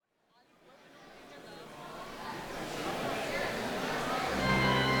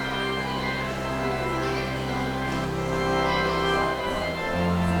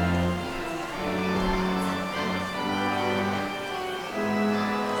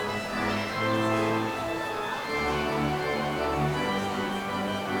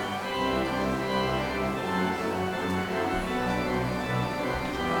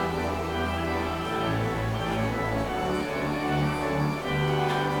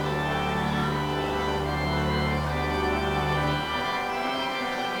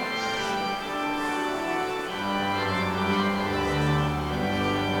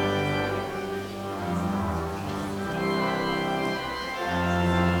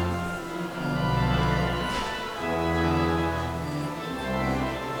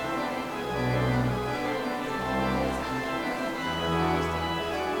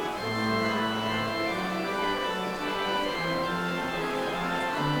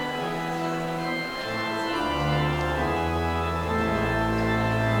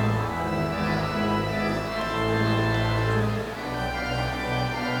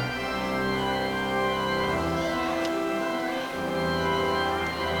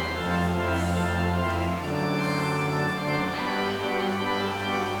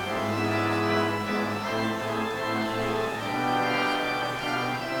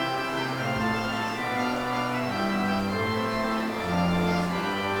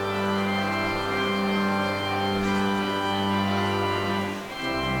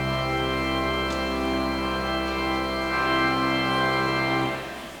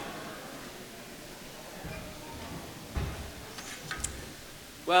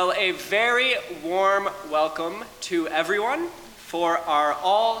Well, a very warm welcome to everyone for our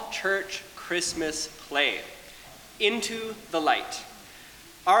all-church Christmas play, Into the Light.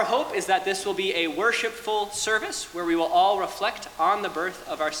 Our hope is that this will be a worshipful service where we will all reflect on the birth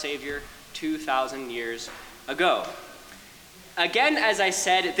of our Savior 2,000 years ago. Again, as I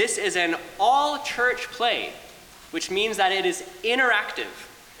said, this is an all-church play, which means that it is interactive.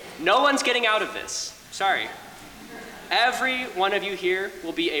 No one's getting out of this. Sorry. Every one of you here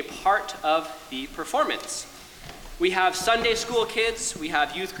will be a part of the performance. We have Sunday school kids, we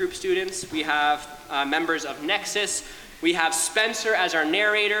have youth group students, we have members of Nexus, we have Spencer as our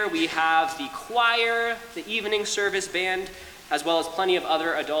narrator, we have the choir, the evening service band, as well as plenty of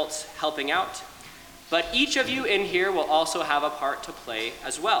other adults helping out. But each of you in here will also have a part to play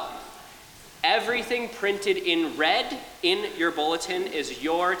as well. Everything printed in red in your bulletin is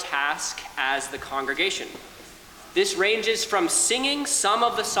your task as the congregation. This ranges from singing some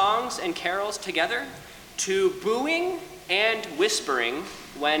of the songs and carols together to booing and whispering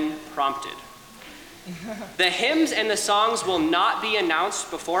when prompted. The hymns and the songs will not be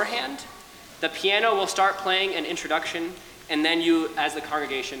announced beforehand. The piano will start playing an introduction, and then you, as the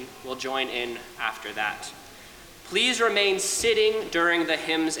congregation, will join in after that. Please remain sitting during the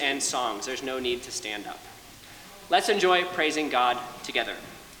hymns and songs. There's no need to stand up. Let's enjoy praising God together.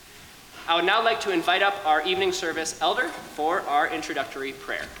 I would now like to invite up our evening service elder for our introductory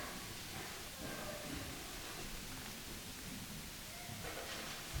prayer.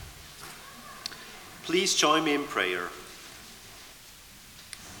 Please join me in prayer.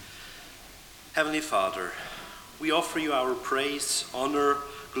 Heavenly Father, we offer you our praise, honor,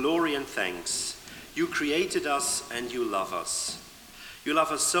 glory, and thanks. You created us and you love us. You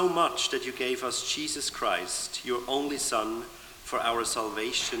love us so much that you gave us Jesus Christ, your only Son, for our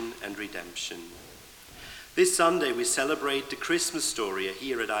salvation and redemption. This Sunday we celebrate the Christmas story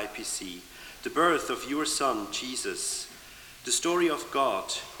here at IPC, the birth of your Son, Jesus, the story of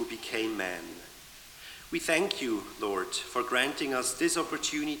God who became man. We thank you, Lord, for granting us this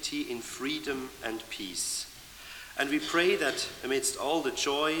opportunity in freedom and peace. And we pray that amidst all the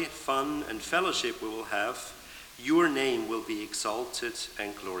joy, fun, and fellowship we will have, your name will be exalted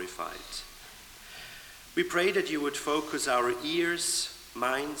and glorified. We pray that you would focus our ears,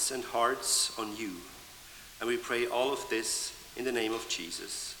 minds, and hearts on you. And we pray all of this in the name of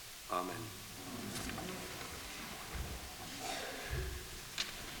Jesus. Amen.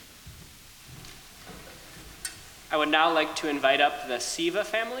 I would now like to invite up the Siva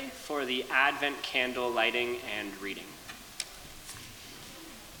family for the Advent candle lighting and reading.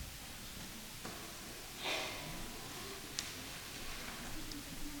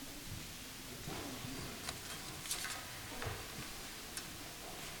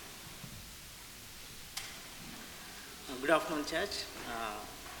 Good afternoon, church.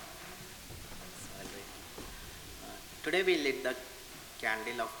 Today we lit the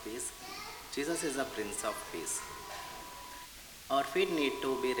candle of peace. Jesus is the Prince of Peace. Our feet need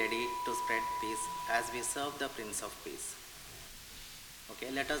to be ready to spread peace as we serve the Prince of Peace.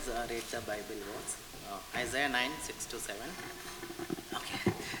 Okay, let us read the Bible words. Isaiah 9, 6-7.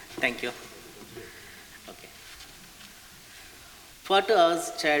 Okay, thank you. Okay. For to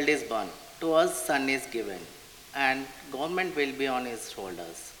us child is born, to us son is given, and government will be on his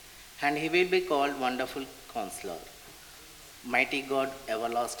shoulders, and he will be called Wonderful Counselor, Mighty God,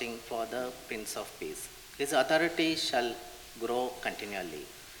 Everlasting Father, Prince of Peace. His authority shall grow continually,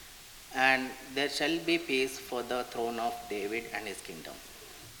 and there shall be peace for the throne of David and his kingdom.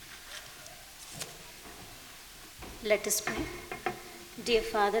 Let us pray. Dear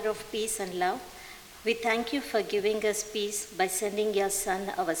Father of peace and love, we thank you for giving us peace by sending your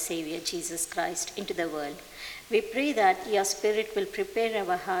Son, our Savior, Jesus Christ, into the world. We pray that your Spirit will prepare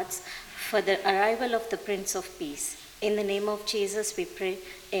our hearts for the arrival of the Prince of Peace. In the name of Jesus we pray,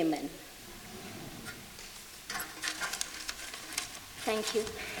 Amen. Thank you.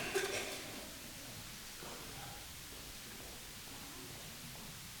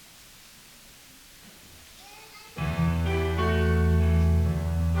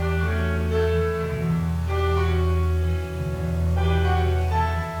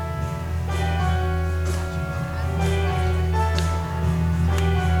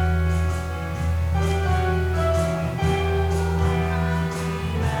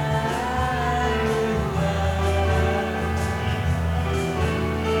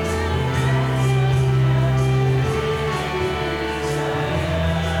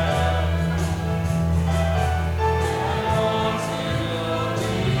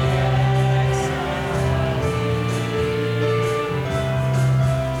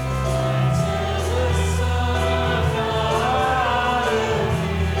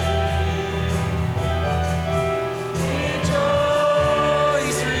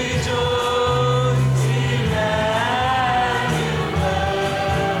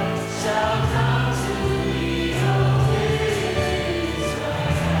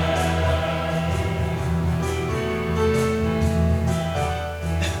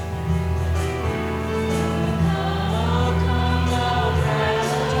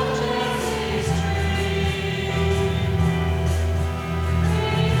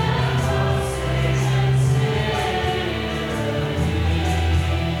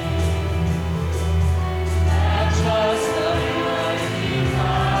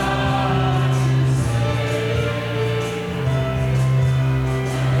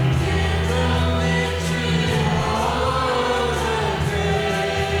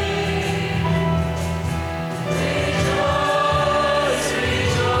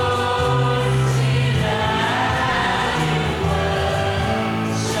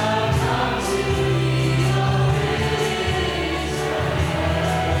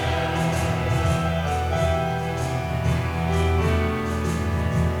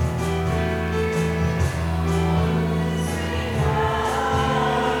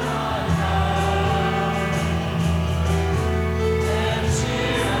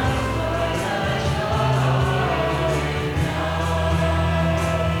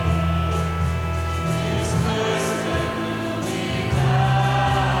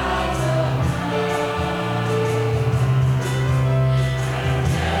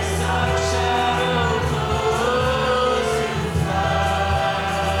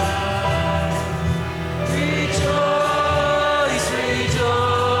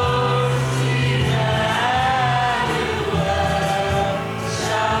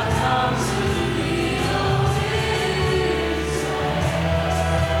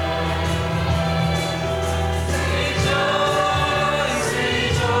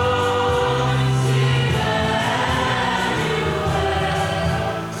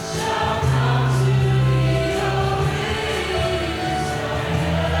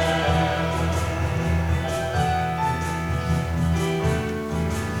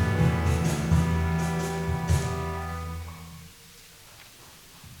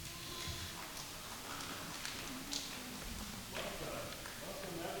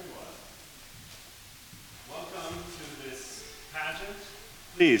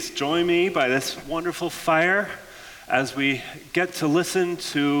 Please join me by this wonderful fire as we get to listen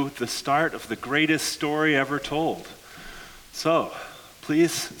to the start of the greatest story ever told. So,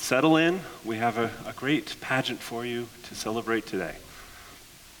 please settle in. We have a great pageant for you to celebrate today.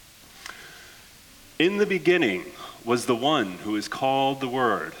 In the beginning was the one who is called the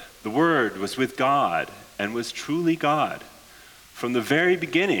Word. The Word was with God and was truly God. From the very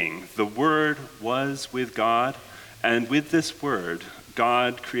beginning, the Word was with God, and with this Word,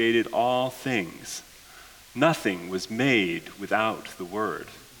 God created all things. Nothing was made without the Word.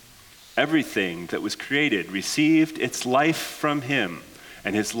 Everything that was created received its life from him,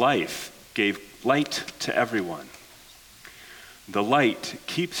 and his life gave light to everyone. The light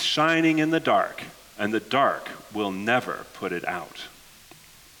keeps shining in the dark, and the dark will never put it out.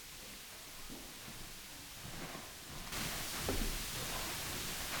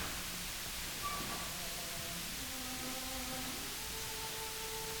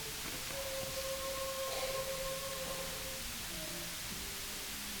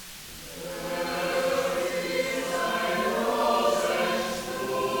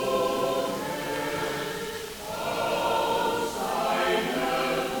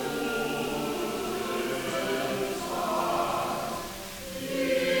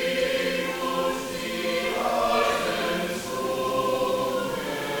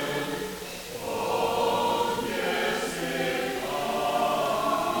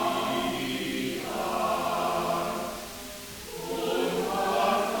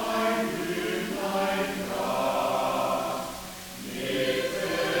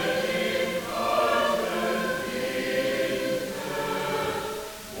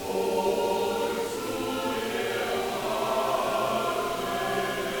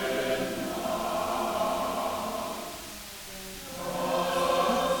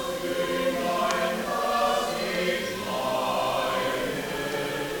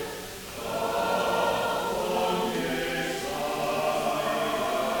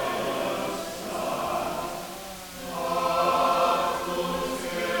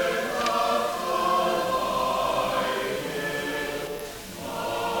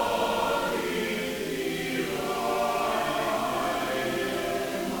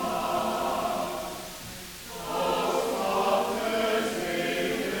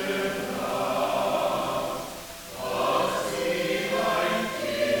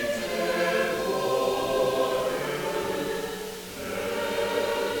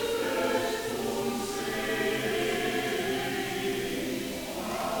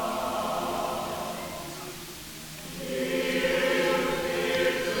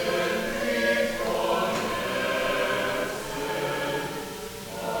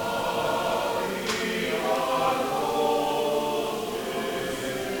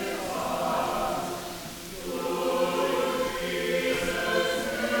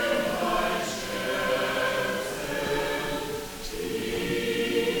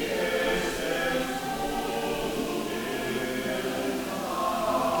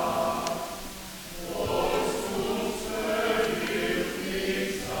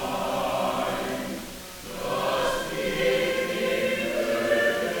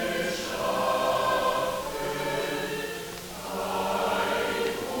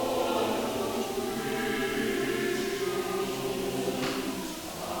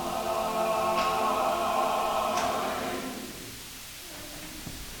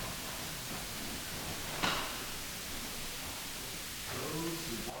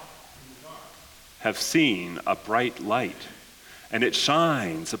 Have seen a bright light, and it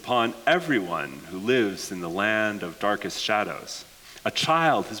shines upon everyone who lives in the land of darkest shadows. A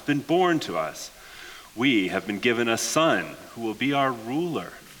child has been born to us. We have been given a son who will be our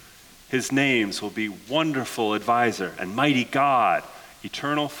ruler. His names will be Wonderful Advisor and Mighty God,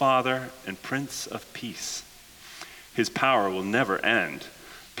 Eternal Father and Prince of Peace. His power will never end.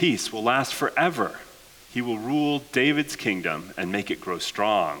 Peace will last forever. He will rule David's kingdom and make it grow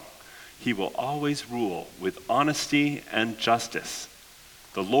strong. He will always rule with honesty and justice.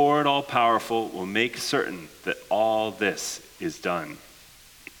 The Lord all-powerful will make certain that all this is done.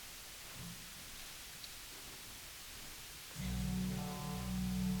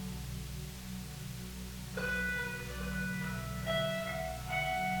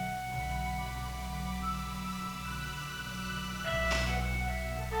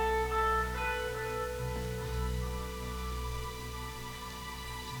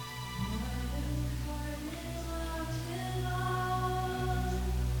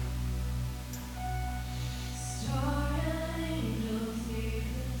 Star and angels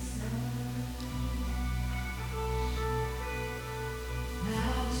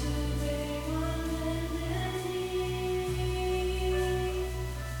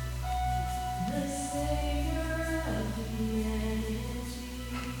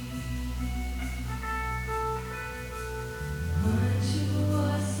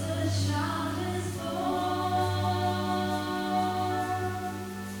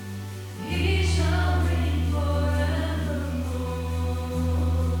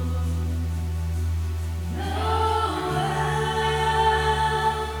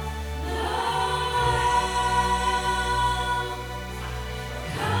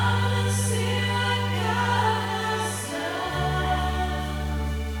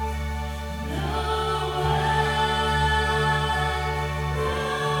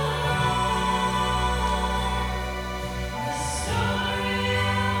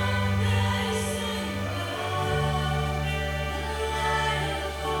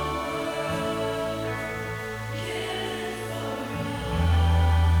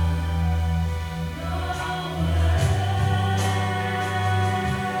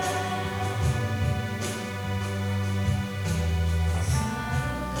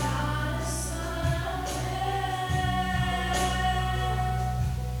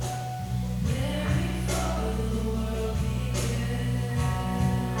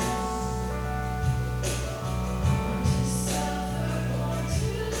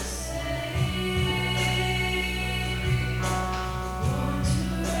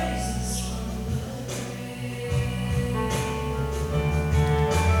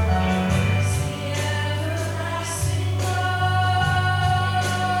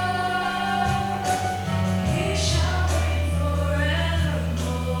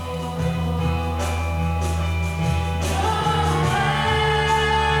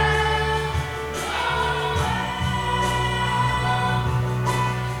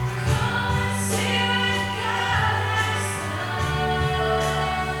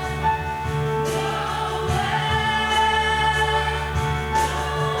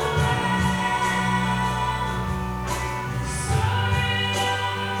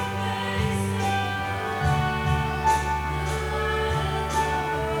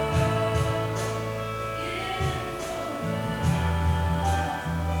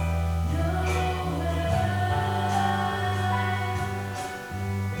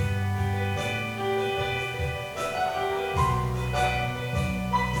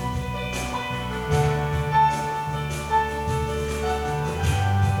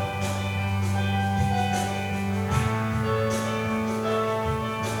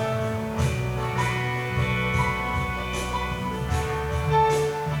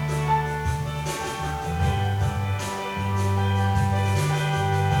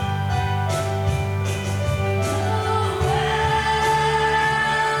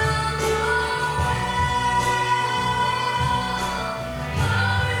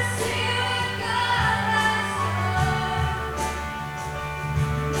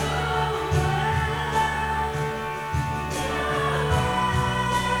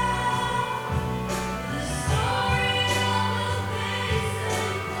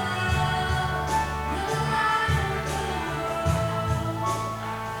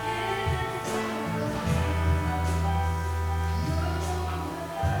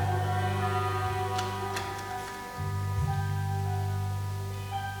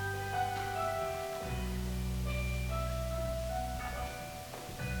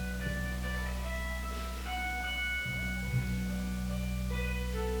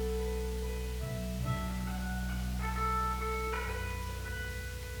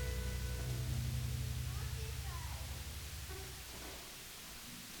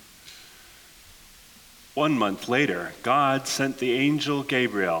 1 month later, God sent the angel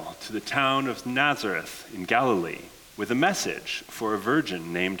Gabriel to the town of Nazareth in Galilee with a message for a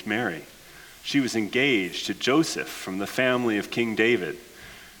virgin named Mary. She was engaged to Joseph from the family of King David.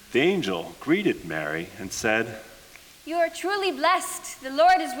 The angel greeted Mary and said, "You are truly blessed. The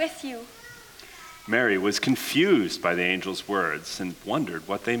Lord is with you." Mary was confused by the angel's words and wondered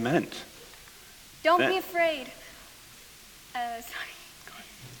what they meant. Don't be afraid.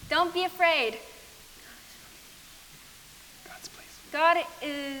 Don't be afraid. God's please. God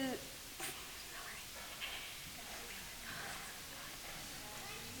is...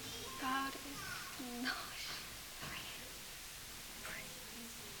 God is not...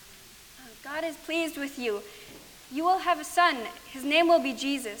 God is pleased with you. You will have a son. His name will be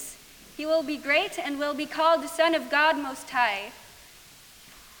Jesus. He will be great and will be called the Son of God Most High.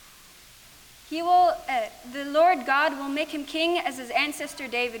 The Lord God will make him king as his ancestor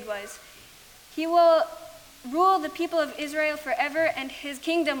David was. He will rule the people of Israel forever, and his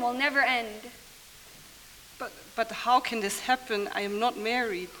kingdom will never end. But how can this happen? I am not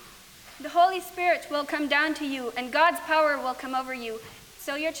married. The Holy Spirit will come down to you, and God's power will come over you.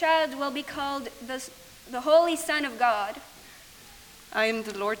 So your child will be called the Holy Son of God. I am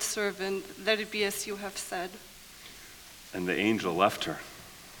the Lord's servant. Let it be as you have said. And the angel left her.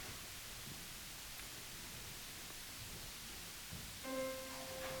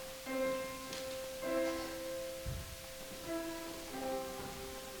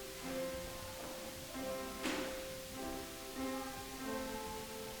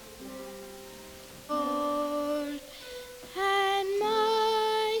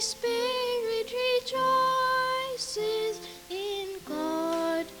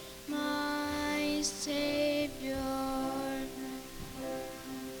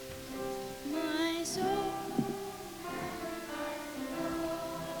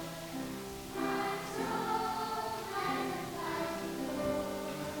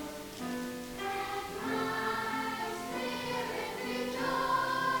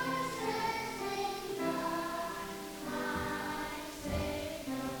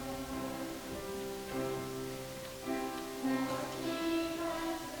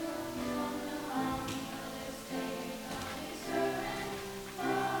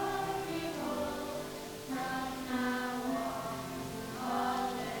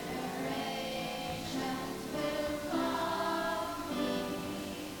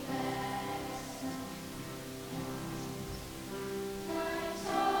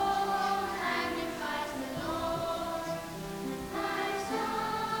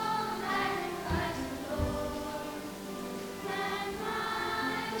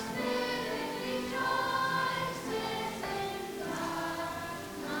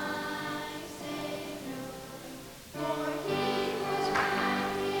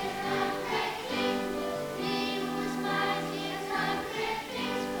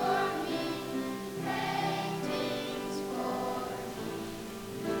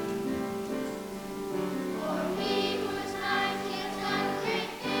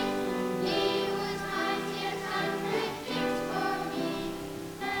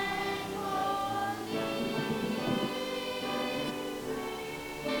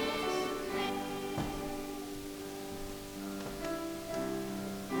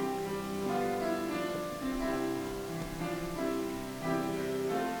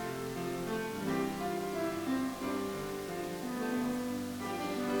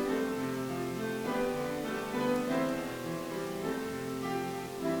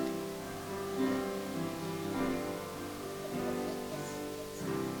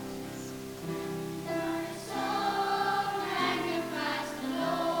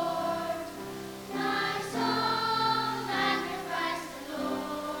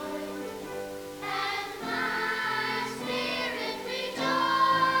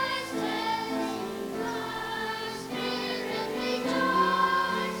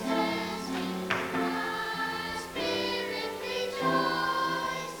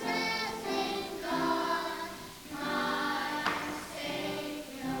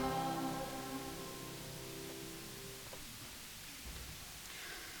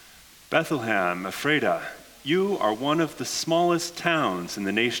 Bethlehem, Ephrathah, you are one of the smallest towns in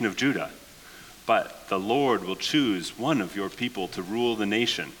the nation of Judah, but the Lord will choose one of your people to rule the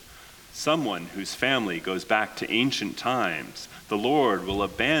nation, someone whose family goes back to ancient times. The Lord will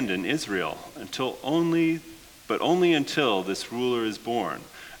abandon Israel only until this ruler is born,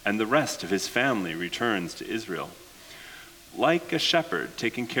 and the rest of his family returns to Israel. Like a shepherd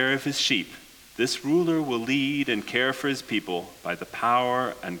taking care of his sheep, this ruler will lead and care for his people by the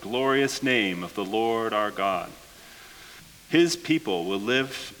power and glorious name of the Lord our God. His people will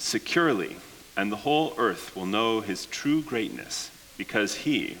live securely and the whole earth will know his true greatness, because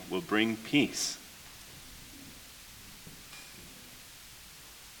he will bring peace.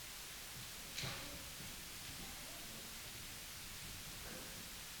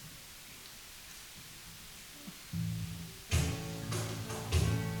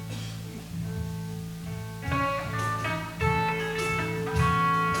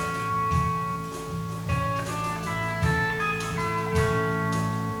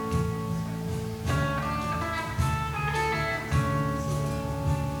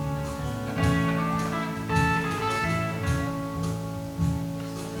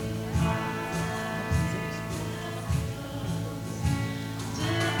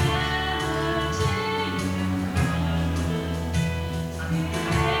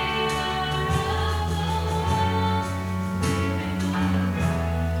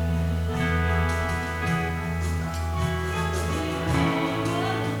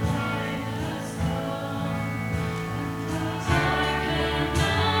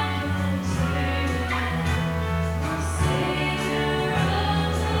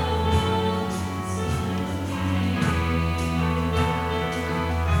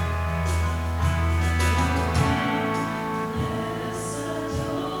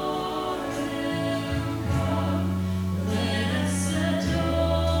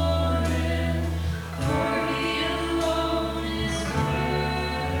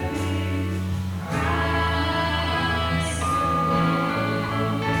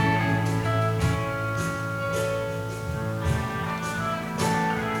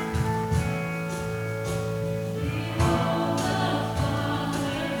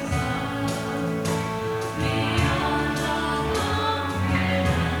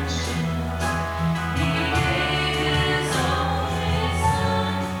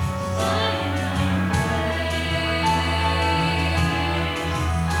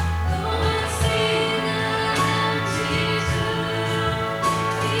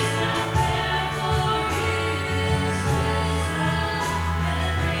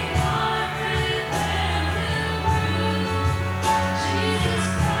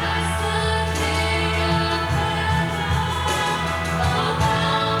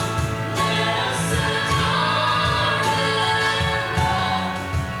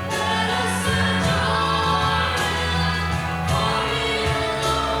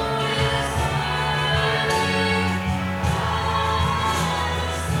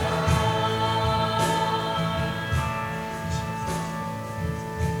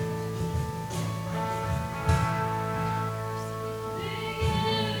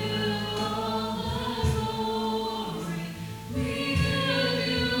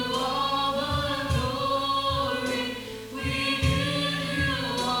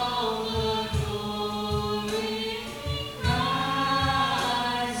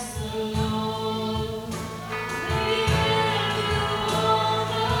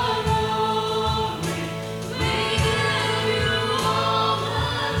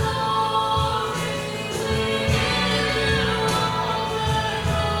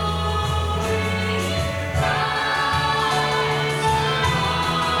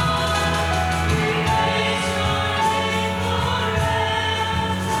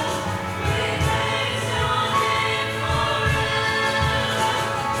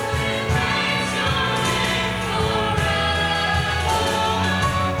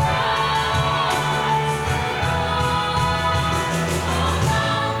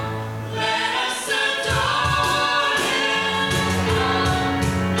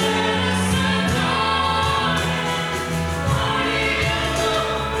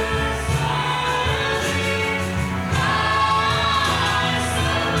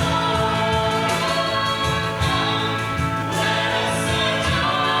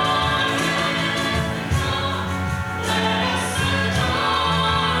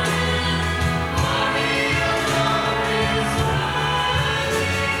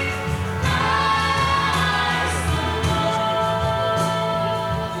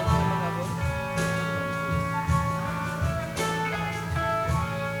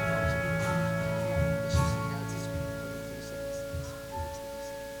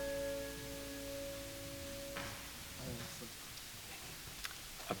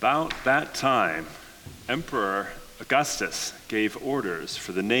 About that time, Emperor Augustus gave orders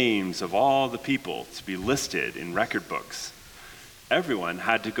for the names of all the people to be listed in record books. Everyone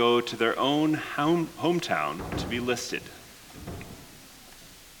had to go to their own hometown to be listed.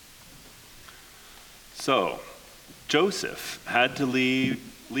 So, Joseph had to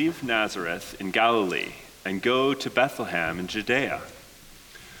leave Nazareth in Galilee and go to Bethlehem in Judea.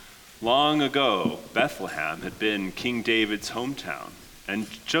 Long ago, Bethlehem had been King David's hometown, and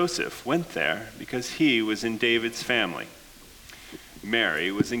Joseph went there because he was in David's family.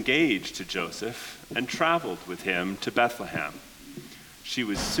 Mary was engaged to Joseph and traveled with him to Bethlehem. She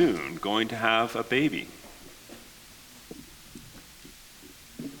was soon going to have a baby.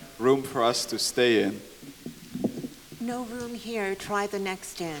 Room for us to stay in. No room here. Try the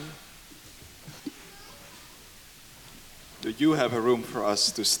next inn. Do you have a room for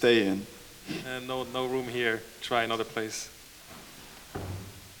us to stay in? No room here. Try another place.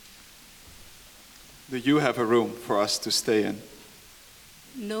 Do you have a room for us to stay in?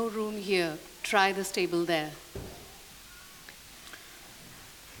 No room here. Try the stable there.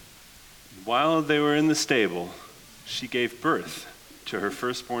 While they were in the stable, she gave birth to her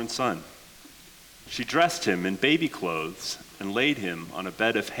firstborn son. She dressed him in baby clothes and laid him on a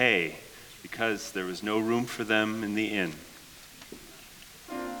bed of hay because there was no room for them in the inn.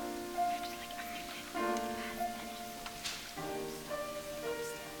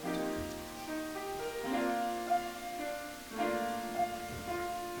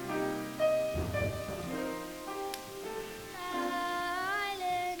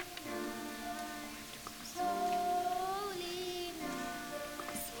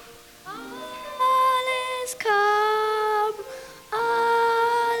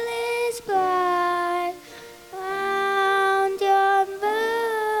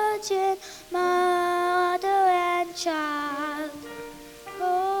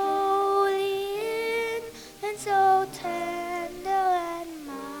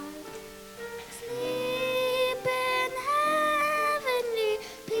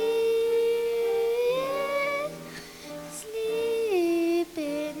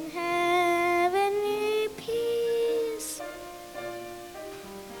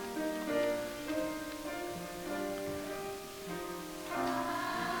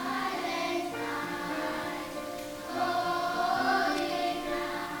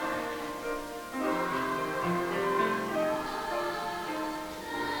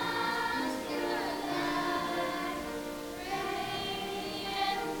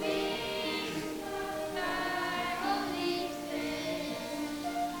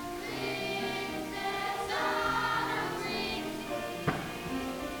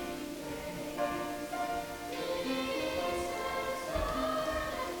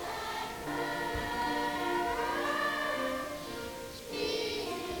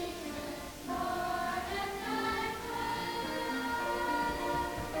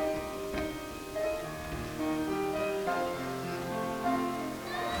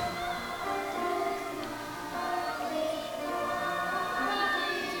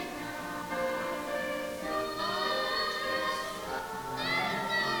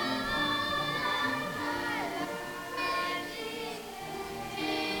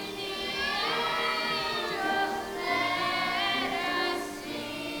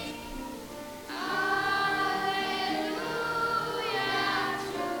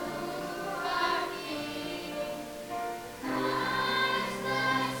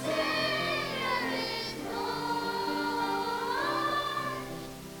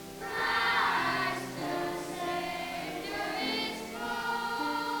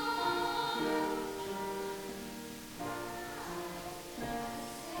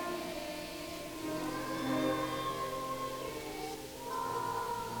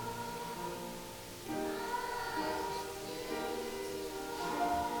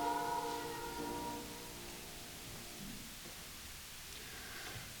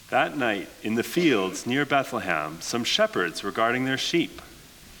 That night, in the fields near Bethlehem, some shepherds were guarding their sheep.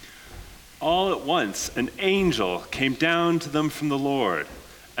 All at once, an angel came down to them from the Lord,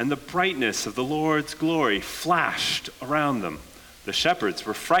 and the brightness of the Lord's glory flashed around them. The shepherds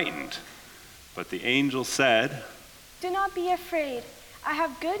were frightened, but the angel said, "Do not be afraid. I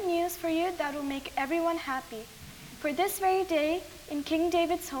have good news for you that will make everyone happy. For this very day, in King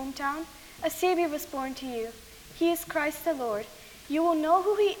David's hometown, a Savior was born to you. He is Christ the Lord. You will know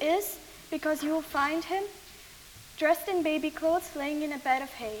who he is because you will find him dressed in baby clothes, laying in a bed of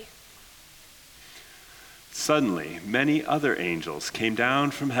hay." Suddenly, many other angels came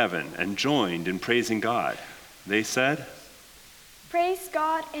down from heaven and joined in praising God. They said, "Praise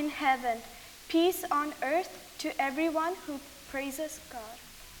God in heaven, peace on earth to everyone who praises God."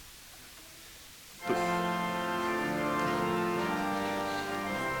 Mountains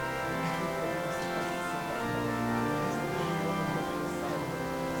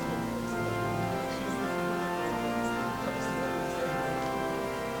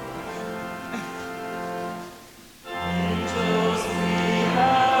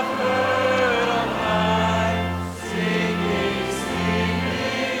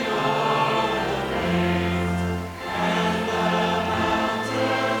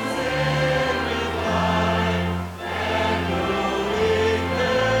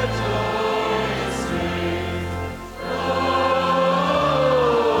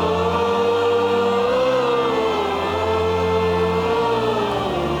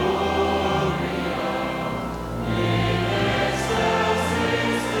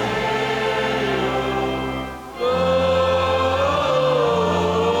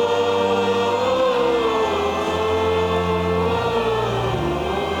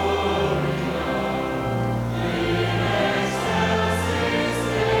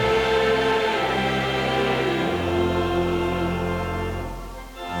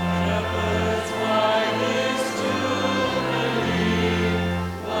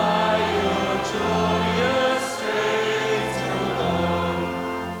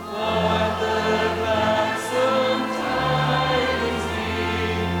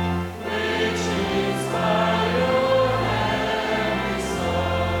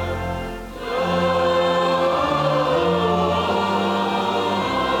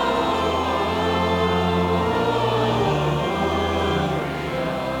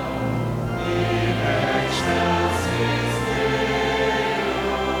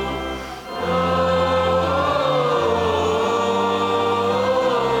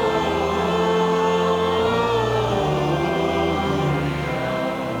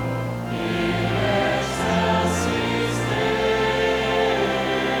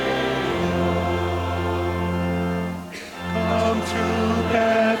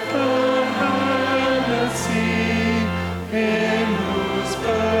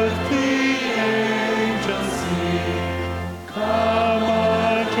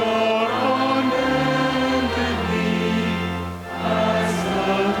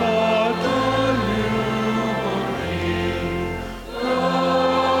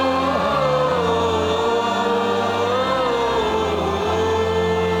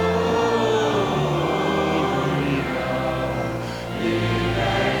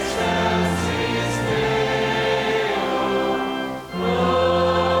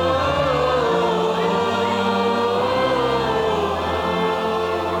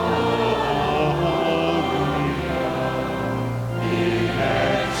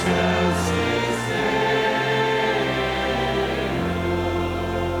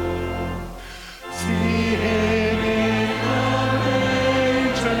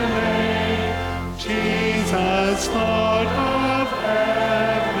Jesus, Lord of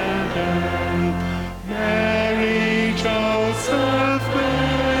heaven and earth, Mary, Joseph,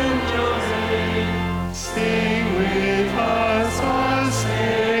 Benjamin, sing with us our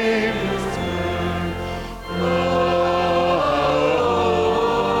Savior's birth.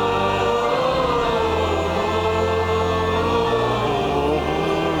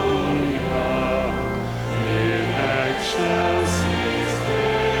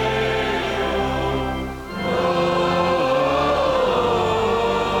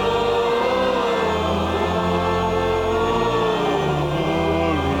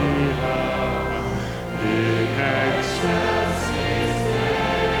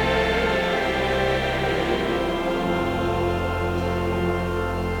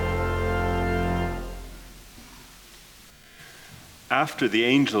 After the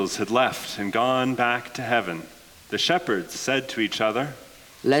angels had left and gone back to heaven, the shepherds said to each other,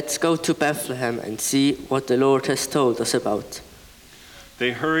 "Let's go to Bethlehem and see what the Lord has told us about."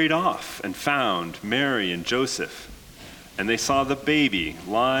 They hurried off and found Mary and Joseph, and they saw the baby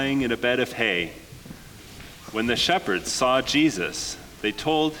lying in a bed of hay. When the shepherds saw Jesus, they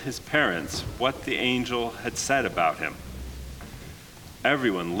told his parents what the angel had said about him.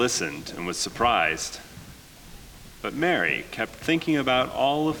 Everyone listened and was surprised. But Mary kept thinking about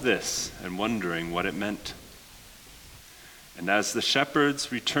all of this and wondering what it meant. And as the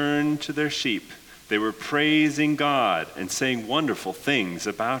shepherds returned to their sheep, they were praising God and saying wonderful things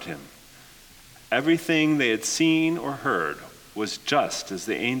about him. Everything they had seen or heard was just as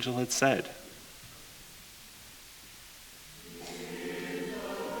the angel had said.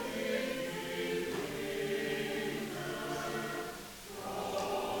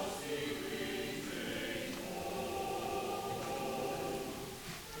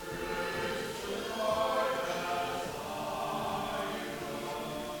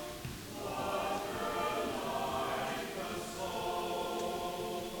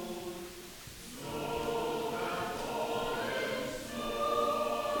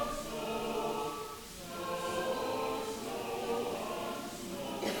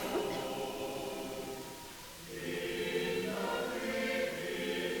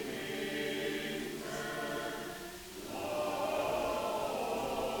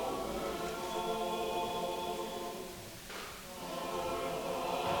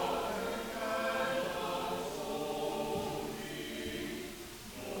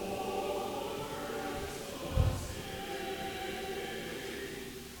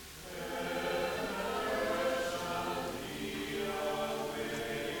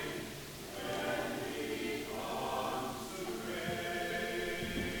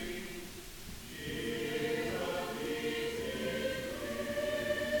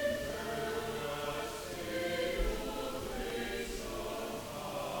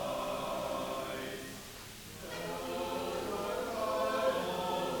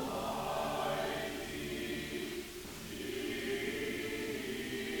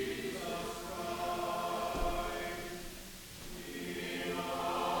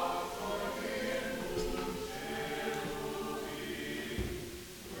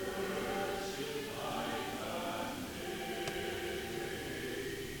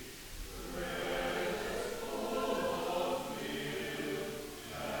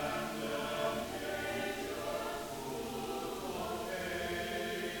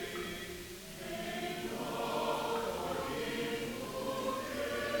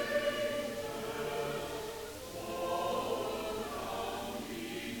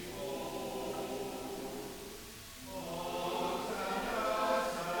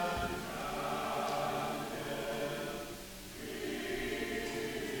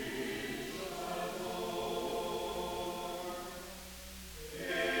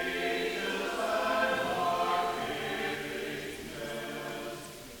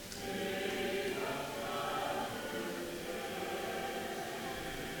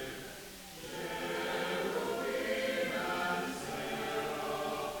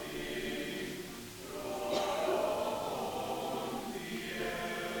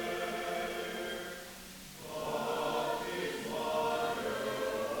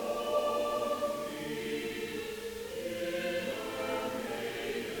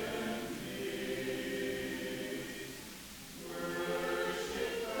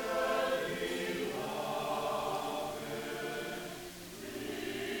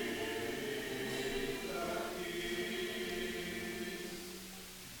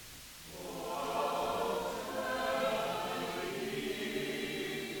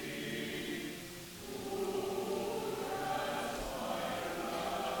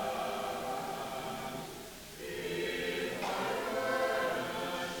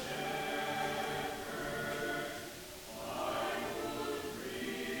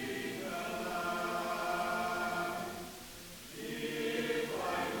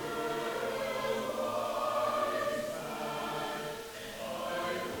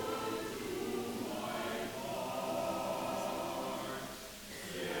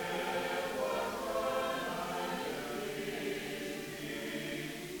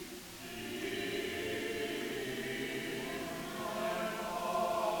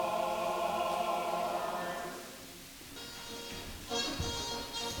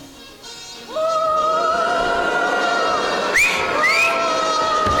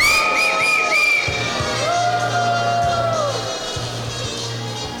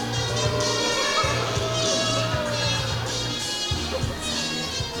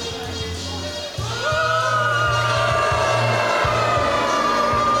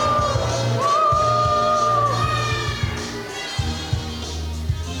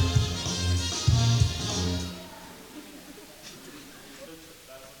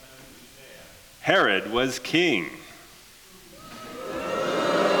 Herod was king.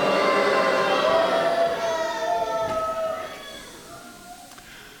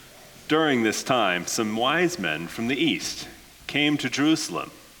 During this time, some wise men from the east came to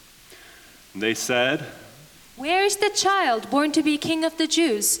Jerusalem. They said, "Where is the child born to be king of the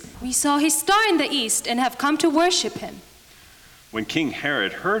Jews? We saw his star in the east and have come to worship him." When King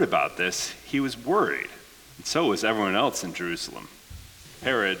Herod heard about this, he was worried, and so was everyone else in Jerusalem.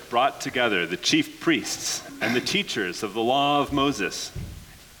 Herod brought together the chief priests and the teachers of the law of Moses.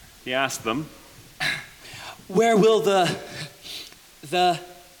 He asked them, "Where will the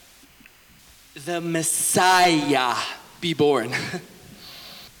Messiah be born?"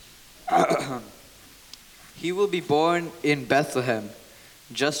 He will be born in Bethlehem,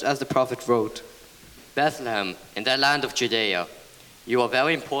 just as the prophet wrote. Bethlehem, in the land of Judea. You are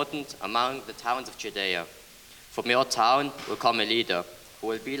very important among the towns of Judea. From your town will come a leader who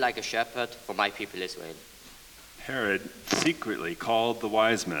will be like a shepherd for my people Israel. Herod secretly called the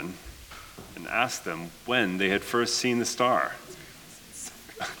wise men and asked them when they had first seen the star.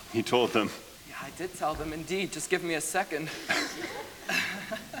 He told them, Yeah, I did tell them, indeed. Just give me a second.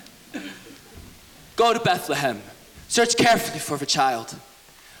 "Go to Bethlehem. Search carefully for the child.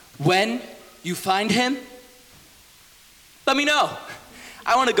 When you find him, let me know.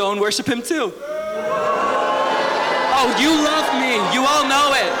 I want to go and worship him too." Oh, you love me. You all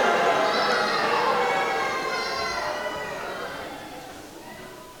know it.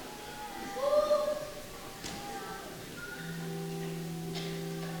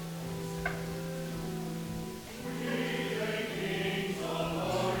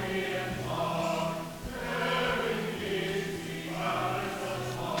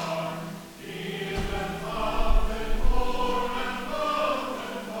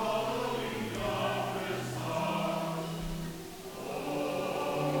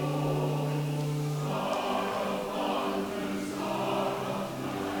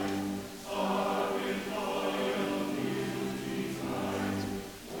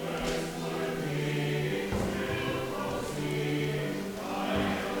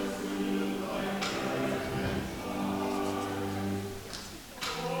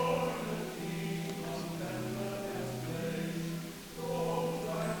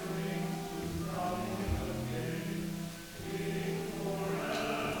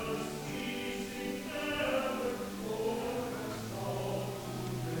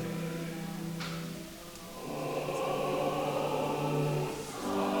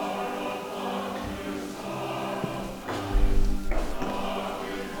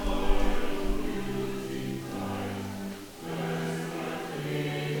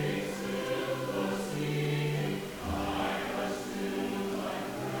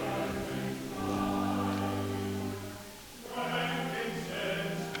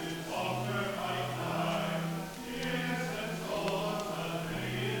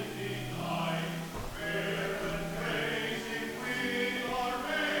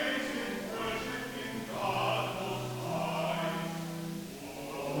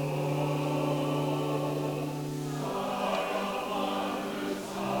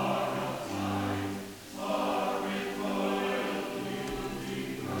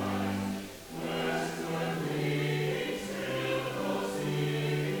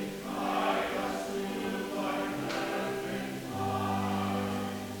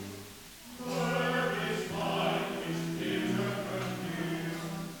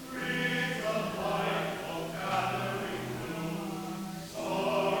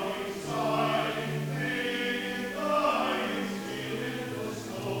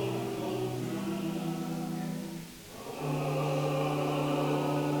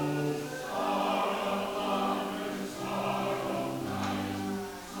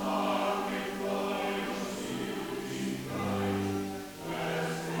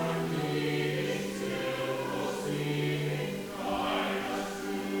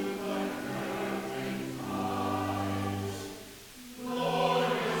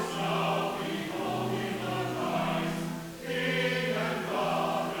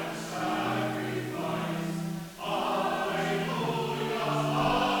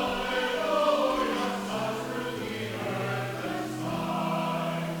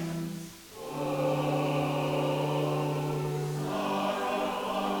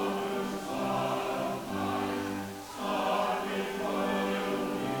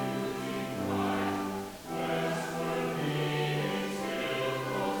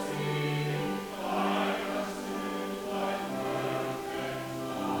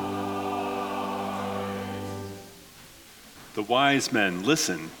 The wise men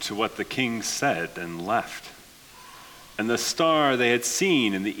listened to what the king said and left. And the star they had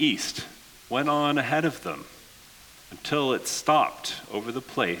seen in the east went on ahead of them until it stopped over the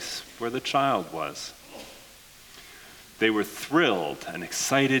place where the child was. They were thrilled and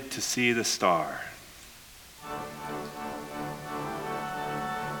excited to see the star.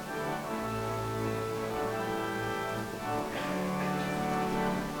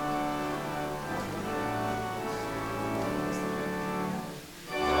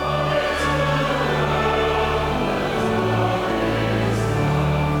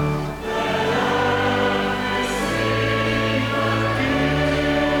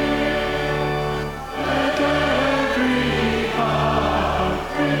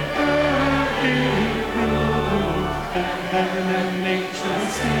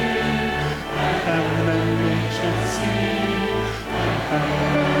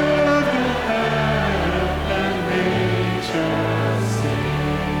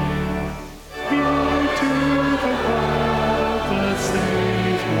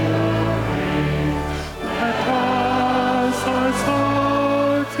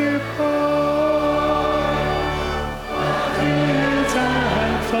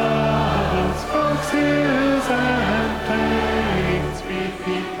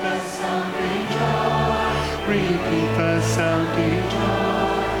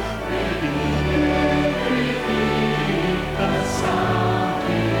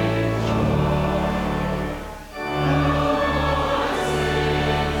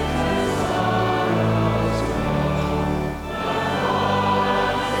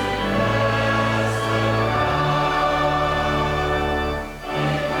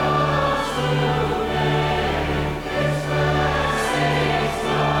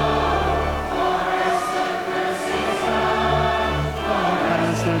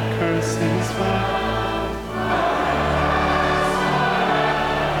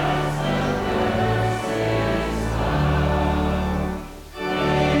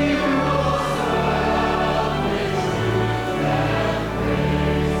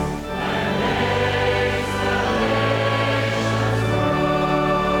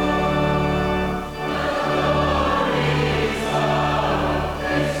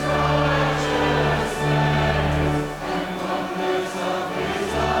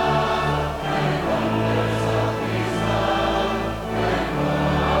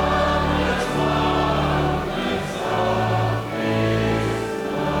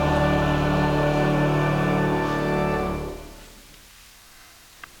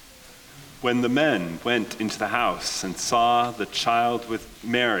 When the men went into the house and saw the child with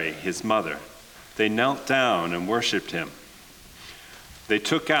Mary, his mother, they knelt down and worshipped him. They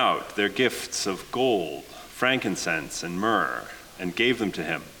took out their gifts of gold, frankincense, and myrrh, and gave them to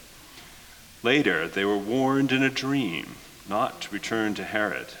him. Later, they were warned in a dream not to return to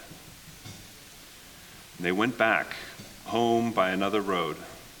Herod. And they went back home by another road.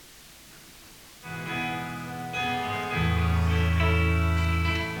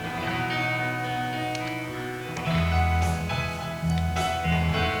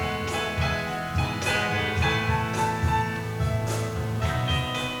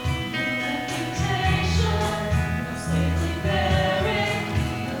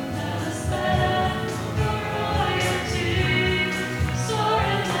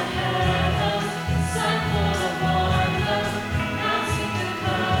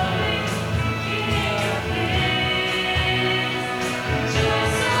 King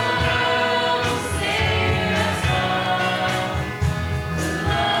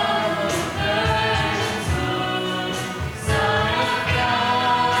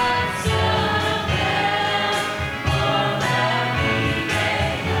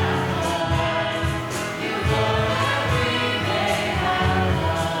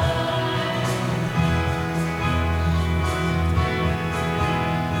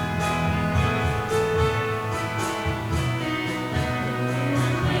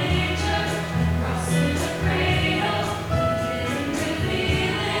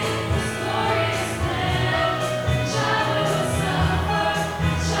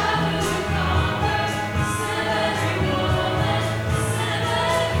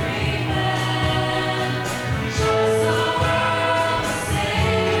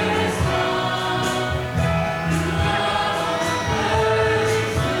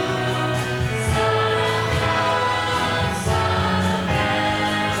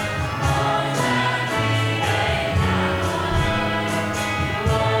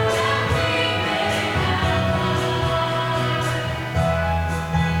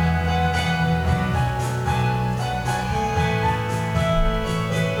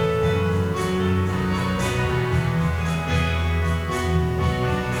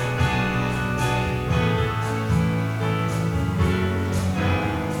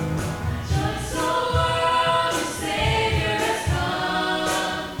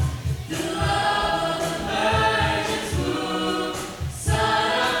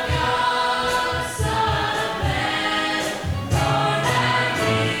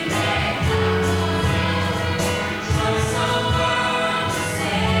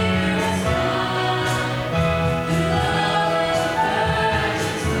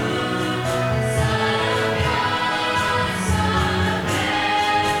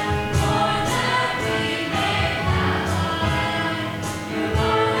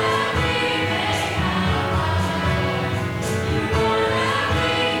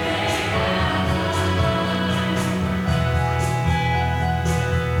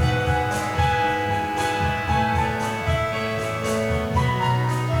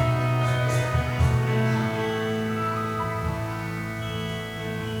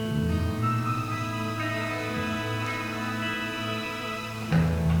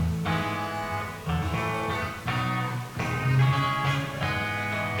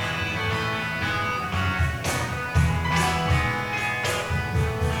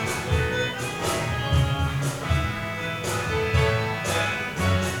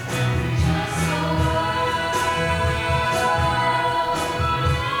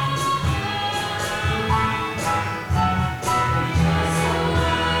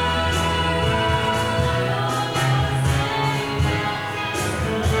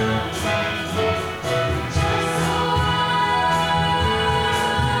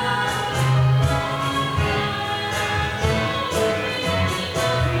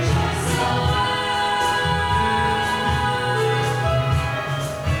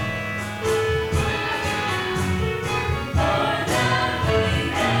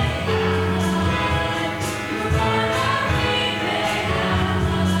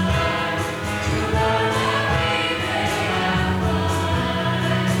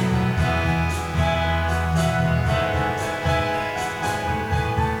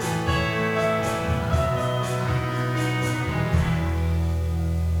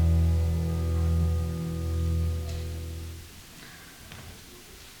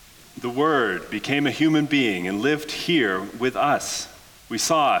The Word became a human being and lived here with us. We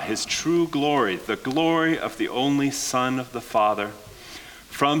saw his true glory, the glory of the only Son of the Father.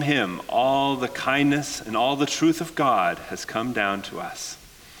 From him, all the kindness and all the truth of God has come down to us.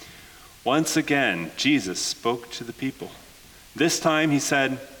 Once again, Jesus spoke to the people. This time he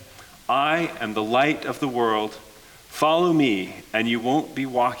said, I am the light of the world. Follow me, and you won't be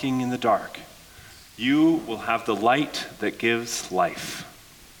walking in the dark. You will have the light that gives life.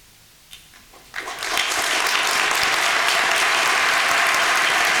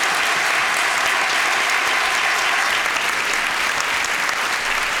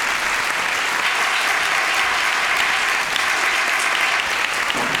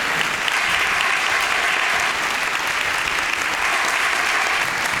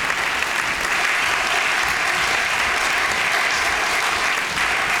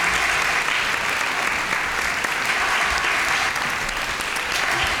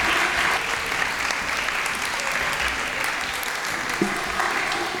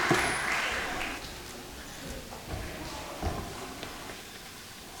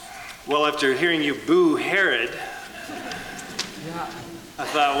 Well, after hearing you boo Herod, I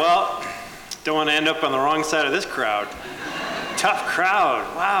thought, well, don't want to end up on the wrong side of this crowd. Tough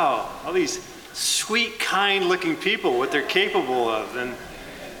crowd, wow. All these sweet, kind-looking people, what they're capable of. And,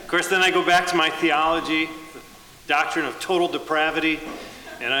 of course, then I go back to my theology, the doctrine of total depravity,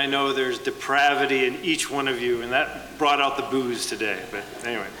 and I know there's depravity in each one of you, and that brought out the boos today. But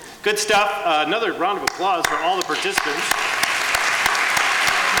anyway, good stuff. Another round of applause for all the participants.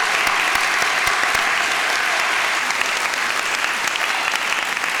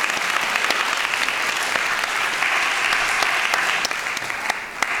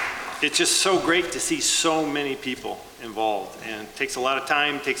 It's just so great to see so many people involved, and it takes a lot of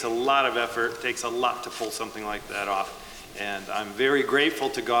time, takes a lot of effort, takes a lot to pull something like that off. And I'm very grateful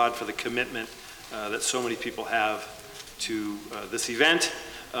to God for the commitment that so many people have to this event,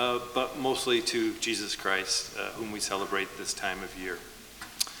 but mostly to Jesus Christ, whom we celebrate this time of year.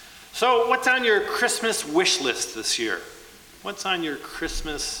 So what's on your Christmas wish list this year? What's on your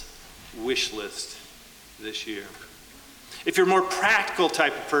Christmas wish list this year? If you're a more practical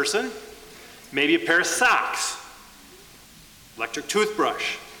type of person, maybe a pair of socks, electric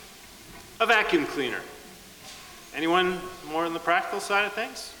toothbrush, a vacuum cleaner. Anyone more on the practical side of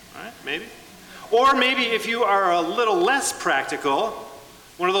things? All right, maybe. Or maybe if you are a little less practical,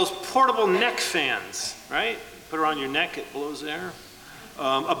 one of those portable neck fans, right? Put it around your neck, it blows air.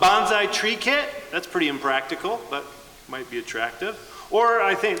 A bonsai tree kit, that's pretty impractical, but might be attractive. Or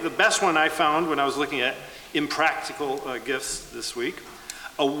I think the best one I found when I was looking at impractical gifts this week,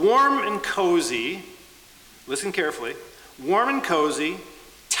 a warm and cozy, listen carefully, warm and cozy,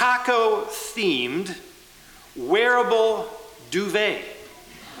 taco-themed, wearable duvet.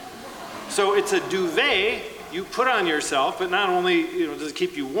 So it's a duvet you put on yourself, but not only does it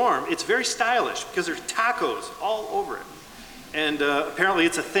keep you warm, it's very stylish because there's tacos all over it. And apparently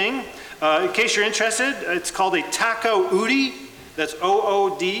it's a thing. In case you're interested, it's called a taco oodie. That's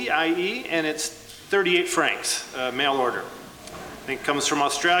O-O-D-I-E, and it's 38 francs, mail order. I think it comes from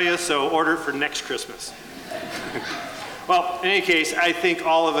Australia, so order it for next Christmas. Well, in any case, I think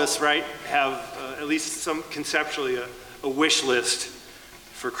all of us, right, have at least some conceptually a wish list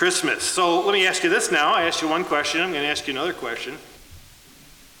for Christmas. So let me ask you this now. I asked you one question. I'm going to ask you another question.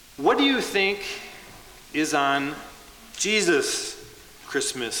 What do you think is on Jesus'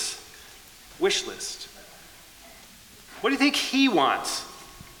 Christmas wish list? What do you think he wants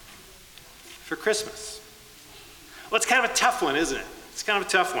for Christmas? Well, it's kind of a tough one, isn't it? It's kind of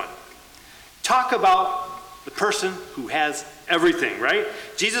a tough one. Talk about the person who has everything, right?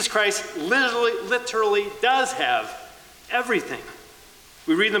 Jesus Christ literally does have everything.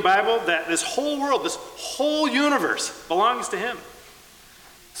 We read in the Bible that this whole world, this whole universe belongs to him.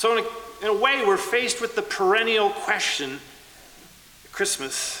 So in a way, we're faced with the perennial question at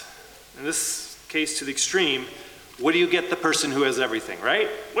Christmas, in this case to the extreme, what do you get the person who has everything, right?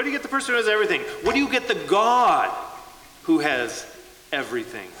 What do you get the person who has everything? What do you get the God who has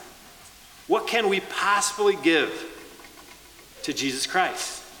everything? What can we possibly give to Jesus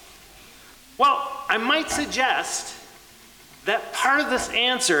Christ? Well, I might suggest that part of this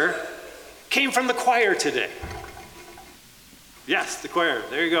answer came from the choir today. Yes, the choir.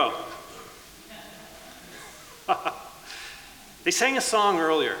 There you go. They sang a song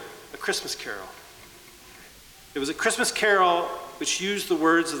earlier, a Christmas carol. It was a Christmas carol which used the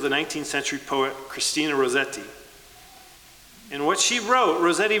words of the 19th century poet Christina Rossetti. And what she wrote,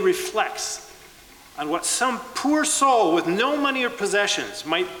 Rossetti reflects on what some poor soul with no money or possessions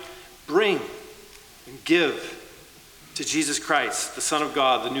might bring and give to to Jesus Christ, the Son of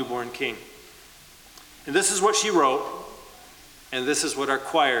God, the newborn King. And this is what she wrote, and this is what our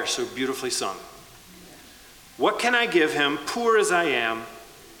choir so beautifully sung. What can I give him, poor as I am?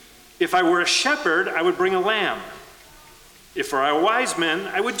 If I were a shepherd, I would bring a lamb. If I were wise men,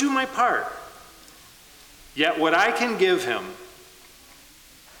 I would do my part. Yet what I can give him,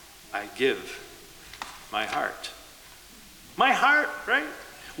 I give my heart. My heart, right?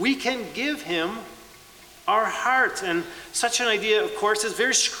 We can give him our hearts. And such an idea, of course, is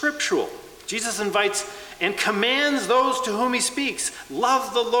very scriptural. Jesus invites and commands those to whom he speaks,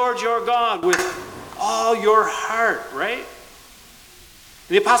 love the Lord your God with all your heart, right?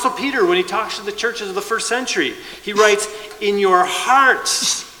 The Apostle Peter, when he talks to the churches of the first century, he writes, in your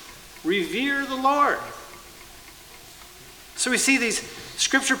hearts, revere the Lord. So we see these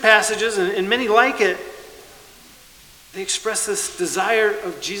scripture passages, and many like it, they express this desire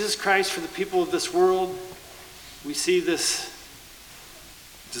of Jesus Christ for the people of this world. We see this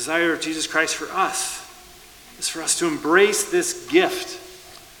desire of Jesus Christ for us. It's for us to embrace this gift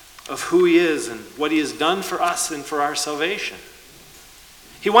of who he is and what he has done for us and for our salvation.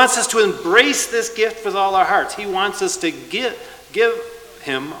 He wants us to embrace this gift with all our hearts. He wants us to give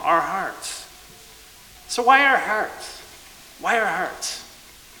him our hearts. So why our hearts? Why our hearts?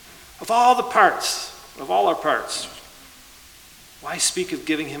 Of all the parts, of all our parts, why speak of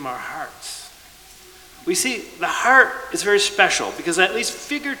giving him our hearts? We see the heart is very special because, at least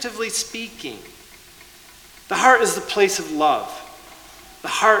figuratively speaking, the heart is the place of love. The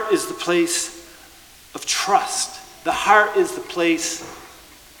heart is the place of trust. The heart is the place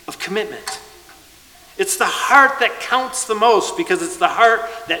of commitment. It's the heart that counts the most because it's the heart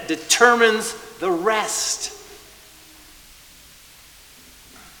that determines the rest.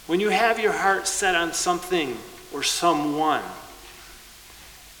 When you have your heart set on something or someone,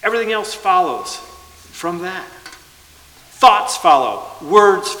 everything else follows from that. Thoughts follow,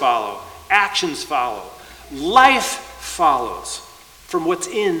 words follow, actions follow, life follows from what's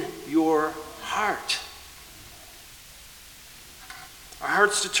in your heart. Our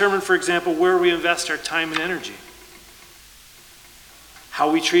hearts determine, for example, where we invest our time and energy,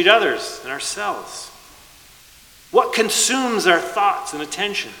 how we treat others and ourselves, what consumes our thoughts and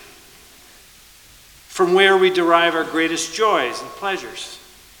attention, from where we derive our greatest joys and pleasures.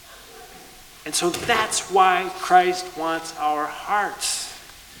 And so that's why Christ wants our hearts,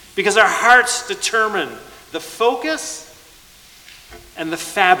 because our hearts determine the focus and the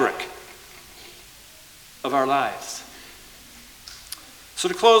fabric of our lives. So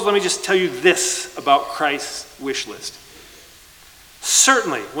to close, let me just tell you this about Christ's wish list.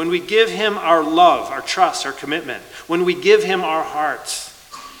 Certainly, when we give him our love, our trust, our commitment, when we give him our hearts,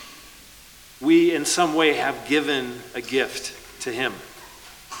 we in some way have given a gift to him.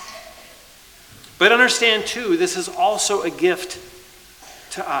 But understand too, this is also a gift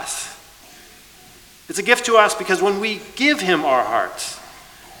to us. It's a gift to us because when we give him our hearts,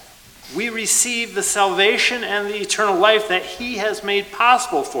 we receive the salvation and the eternal life that he has made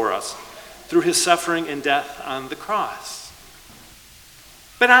possible for us through his suffering and death on the cross.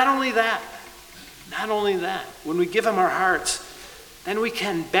 But not only that, when we give him our hearts, then we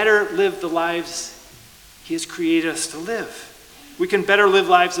can better live the lives he has created us to live. We can better live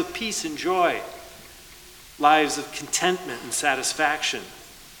lives of peace and joy, lives of contentment and satisfaction,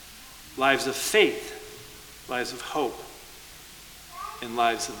 lives of faith, lives of hope, and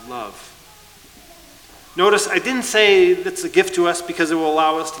lives of love. Notice I didn't say that's a gift to us because it will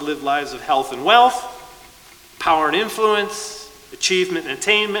allow us to live lives of health and wealth, power and influence, achievement and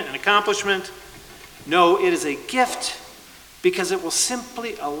attainment and accomplishment. No, it is a gift because it will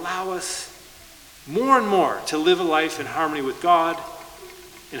simply allow us more and more to live a life in harmony with God,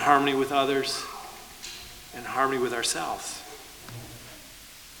 in harmony with others, in harmony with ourselves.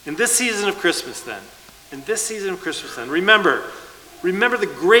 In this season of Christmas then, remember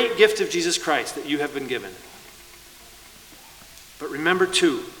the great gift of Jesus Christ that you have been given. But remember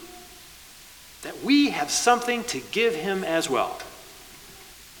too, that we have something to give him as well.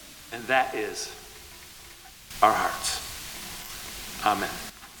 And that is our hearts. Amen.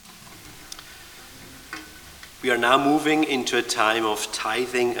 We are now moving into a time of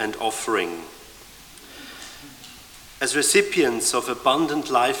tithing and offering. As recipients of abundant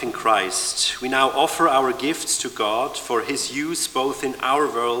life in Christ, we now offer our gifts to God for his use both in our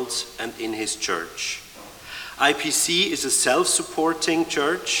world and in his church. IPC is a self-supporting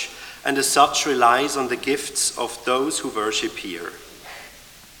church and as such relies on the gifts of those who worship here.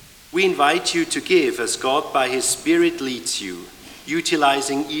 We invite you to give as God by his Spirit leads you,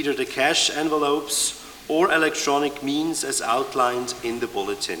 utilizing either the cash envelopes or electronic means as outlined in the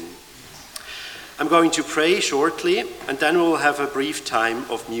bulletin. I'm going to pray shortly, and then we'll have a brief time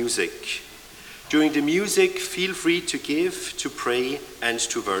of music. During the music, feel free to give, to pray, and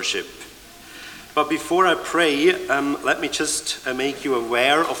to worship. But before I pray, let me just make you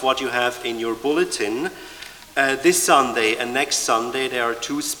aware of what you have in your bulletin. This Sunday and next Sunday, there are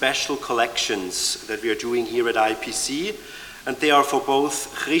two special collections that we are doing here at IPC, and they are for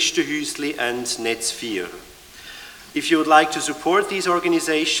both Christenhüsli and Netz 4. If you would like to support these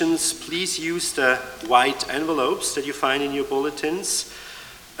organizations, please use the white envelopes that you find in your bulletins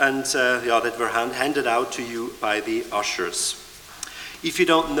and that were handed out to you by the ushers. If you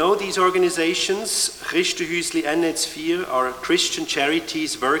don't know these organizations, Christenhüsli and Netz 4 are Christian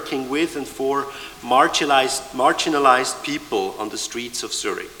charities working with and for marginalized people on the streets of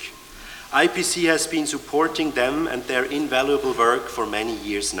Zurich. IPC has been supporting them and their invaluable work for many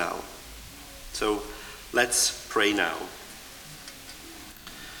years now. So let's pray now.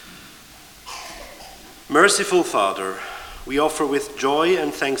 Merciful Father, we offer with joy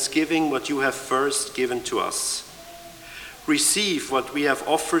and thanksgiving what you have first given to us. Receive what we have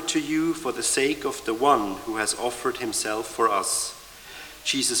offered to you for the sake of the one who has offered himself for us,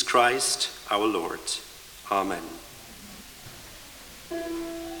 Jesus Christ, our Lord. Amen.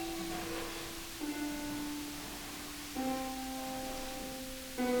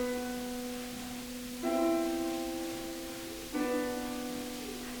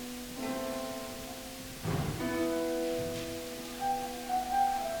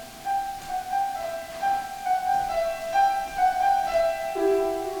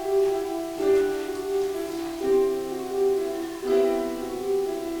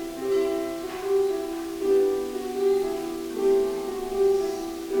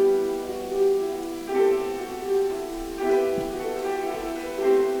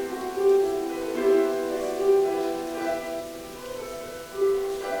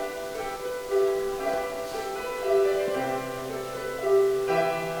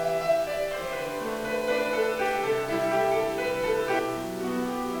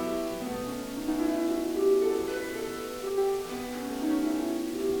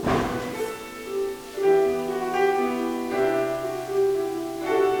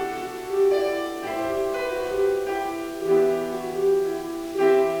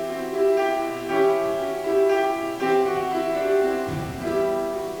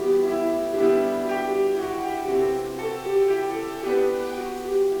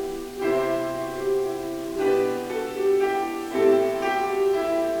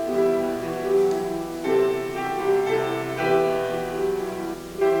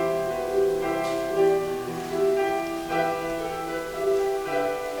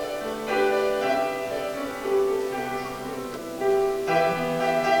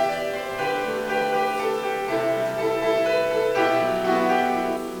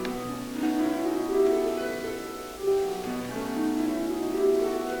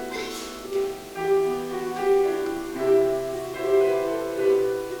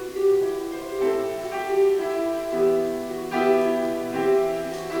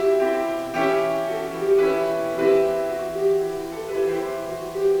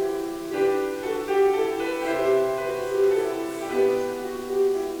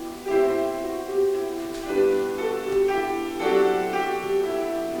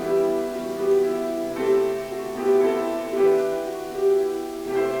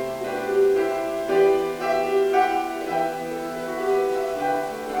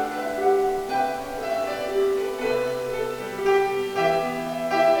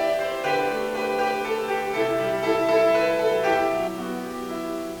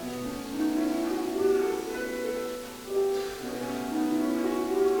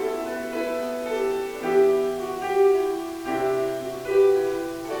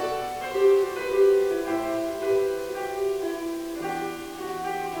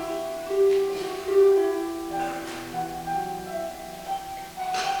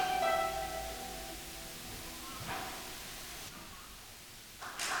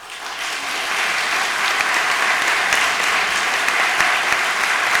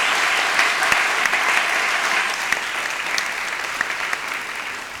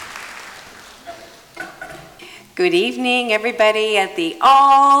 Good evening, everybody, at the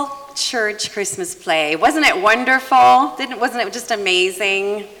All-Church Christmas Play. Wasn't it wonderful? Wasn't it just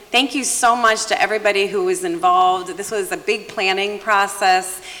amazing? Thank you so much to everybody who was involved. This was a big planning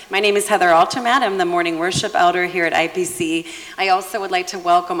process. My name is Heather Altermat. I'm the morning worship elder here at IPC. I also would like to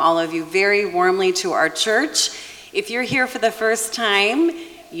welcome all of you very warmly to our church. If you're here for the first time,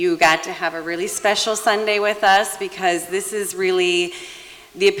 you got to have a really special Sunday with us because this is really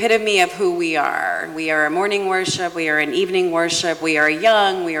the epitome of who we are. We are a morning worship, we are an evening worship, we are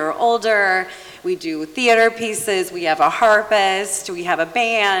young, we are older, We do theater pieces, we have a harpist, we have a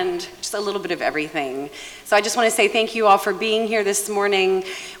band, just a little bit of everything. So I just want to say thank you all for being here this morning.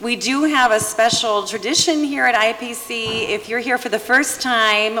 We do have a special tradition here at IPC. If you're here for the first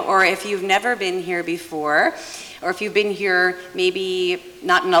time, or if you've never been here before, or if you've been here maybe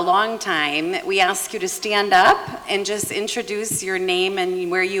not in a long time, we ask you to stand up and just introduce your name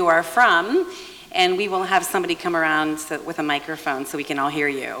and where you are from, and we will have somebody come around with a microphone so we can all hear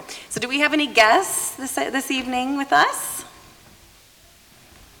you. So do we have any guests this evening with us?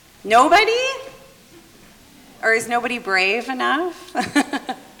 Nobody? Or is nobody brave enough?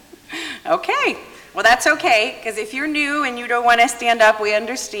 Okay, well that's okay, because if you're new and you don't want to stand up, we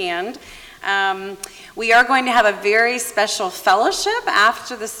understand. We are going to have a very special fellowship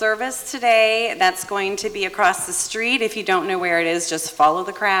after the service today. That's going to be across the street. If you don't know where it is, just follow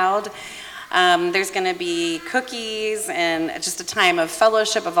the crowd. There's going to be cookies and just a time of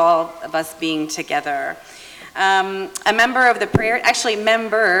fellowship of all of us being together. A member of the prayer, actually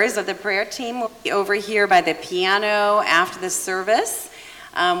members of the prayer team will be over here by the piano after the service.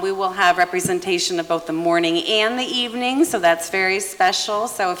 We will have representation of both the morning and the evening, so that's very special.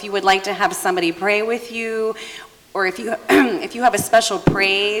 So if you would like to have somebody pray with you, or if you if you have a special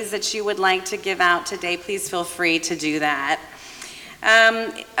praise that you would like to give out today, please feel free to do that.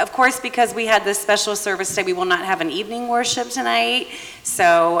 Of course, because we had this special service today, we will not have an evening worship tonight,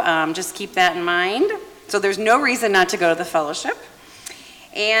 so just keep that in mind. So there's no reason not to go to the fellowship.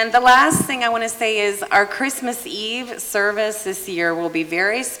 And the last thing I want to say is our Christmas Eve service this year will be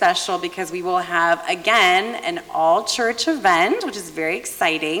very special because we will have, again, an all-church event, which is very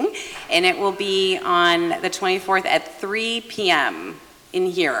exciting, and it will be on the 24th at 3 p.m. in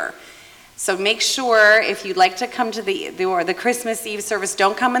here. So make sure if you'd like to come to the Christmas Eve service,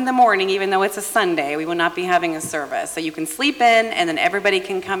 don't come in the morning, even though it's a Sunday. We will not be having a service. So you can sleep in, and then everybody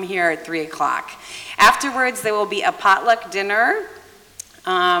can come here at 3 o'clock. Afterwards, there will be a potluck dinner.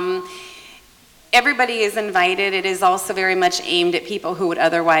 Everybody is invited. It is also very much aimed at people who would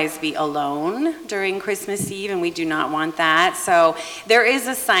otherwise be alone during Christmas Eve, and we do not want that. So there is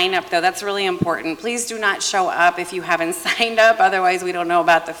a sign up, though. That's really important. Please do not show up if you haven't signed up. Otherwise, we don't know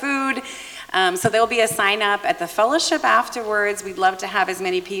about the food. So there will be a sign up at the fellowship afterwards. We'd love to have as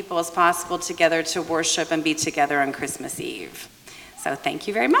many people as possible together to worship and be together on Christmas Eve. So thank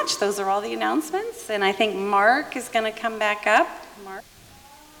you very much. Those are all the announcements. And I think Mark is going to come back up. Mark.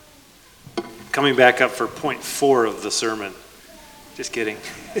 Coming back up for point 4 of the sermon. Just kidding.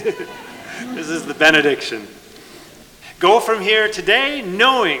 This is the benediction. Go from here today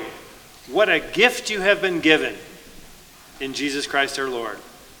knowing what a gift you have been given in Jesus Christ our Lord.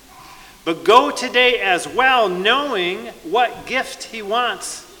 But go today as well knowing what gift he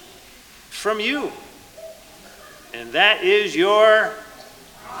wants from you. And that is your...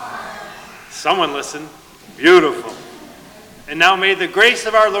 Someone listen. Beautiful. And now may the grace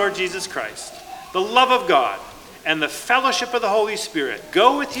of our Lord Jesus Christ, the love of God, and the fellowship of the Holy Spirit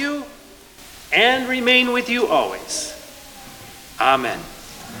go with you and remain with you always. Amen.